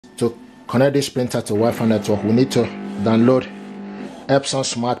To connect this printer to Wi-Fi network, we need to download Epson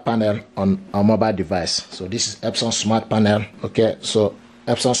Smart Panel on our mobile device. So this is Epson Smart Panel. Okay, so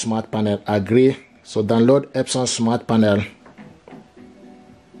Epson Smart Panel, agree. So download Epson Smart Panel.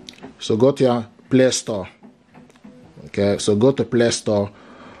 So go to your Play Store. Okay, so go to Play Store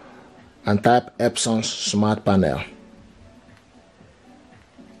and type Epson Smart Panel.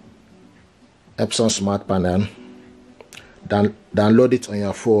 Epson Smart Panel. Download it on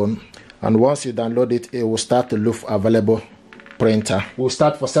your phone, and once you download it, it will start to look for available printer. We'll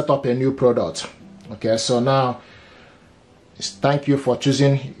start for set up a new product. Okay, so now thank you for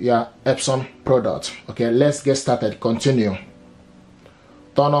choosing your Epson product. Okay, let's get started. Continue.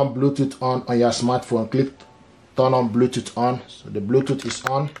 Turn on Bluetooth on your smartphone. Click turn on Bluetooth on. So the Bluetooth is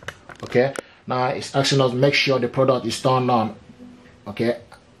on. Okay, now it's asking us make sure the product is turned on. Okay,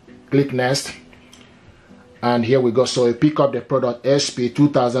 click next. And here we go. So you pick up the product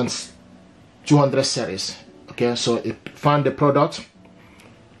SP2200 series. Okay, so you find the product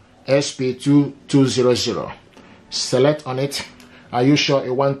SP2200. Select on it. Are you sure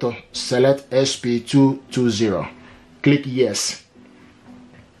you want to select SP220? Click yes.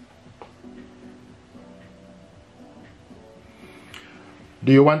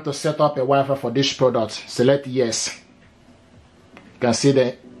 Do you want to set up a Wi-Fi for this product? Select yes. You can see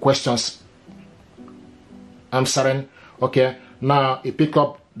the questions answering. Okay, now you pick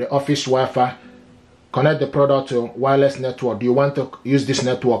up the office Wi-Fi, connect the product to wireless network. Do you want to use this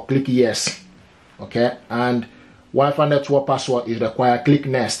network? Click yes. Okay, and Wi-Fi network password is required. Click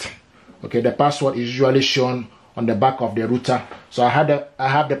next. Okay, the password is usually shown on the back of the router. So I have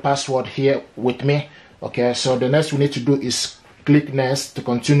the password here with me. Okay, so the next we need to do is click next to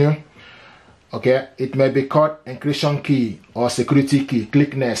continue. Okay, it may be called encryption key or security key.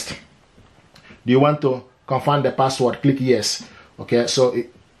 Click next. Do you want to confirm the password? Click yes. Okay, so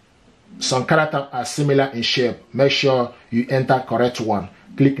some characters are similar in shape. Make sure you enter correct one.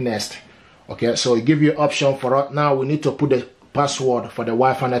 Click next. Okay, so it give you option for us. Now we need to put the password for the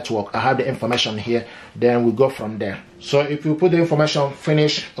Wi-Fi network. I have the information here, then we go from there. So if you put the information,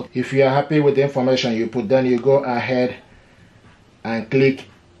 finish. If you are happy with the information you put, then you go ahead and click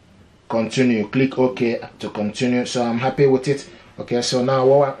continue. Click OK to continue. So I'm happy with it. Okay, so now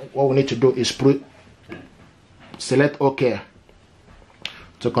what we need to do is select OK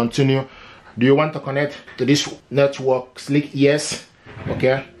to continue. Do you want to connect to this network? Click yes.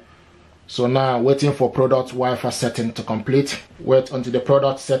 Okay, so now waiting for product Wi-Fi setting to complete. Wait until the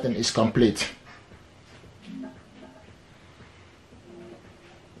product setting is complete.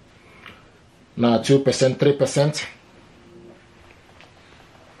 Now 2%, 3%,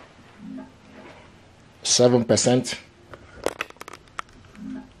 7%.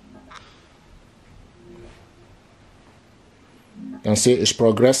 You can see it's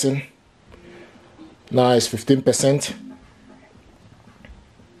progressing. Now it's 15%.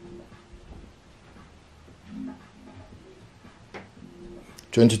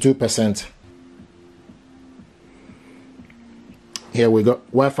 %. Here we go.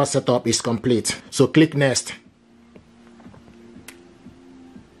 Wi-Fi setup is complete. So click next.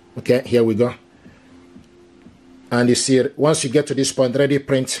 Okay, here we go. And you see, once you get to this point, ready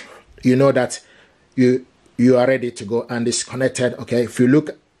print, you know that you are ready to go and it's connected. Okay, if you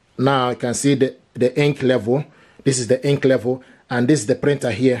look now, you can see the ink level. This is the ink level, and this is the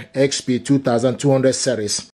printer here, XP2200 series.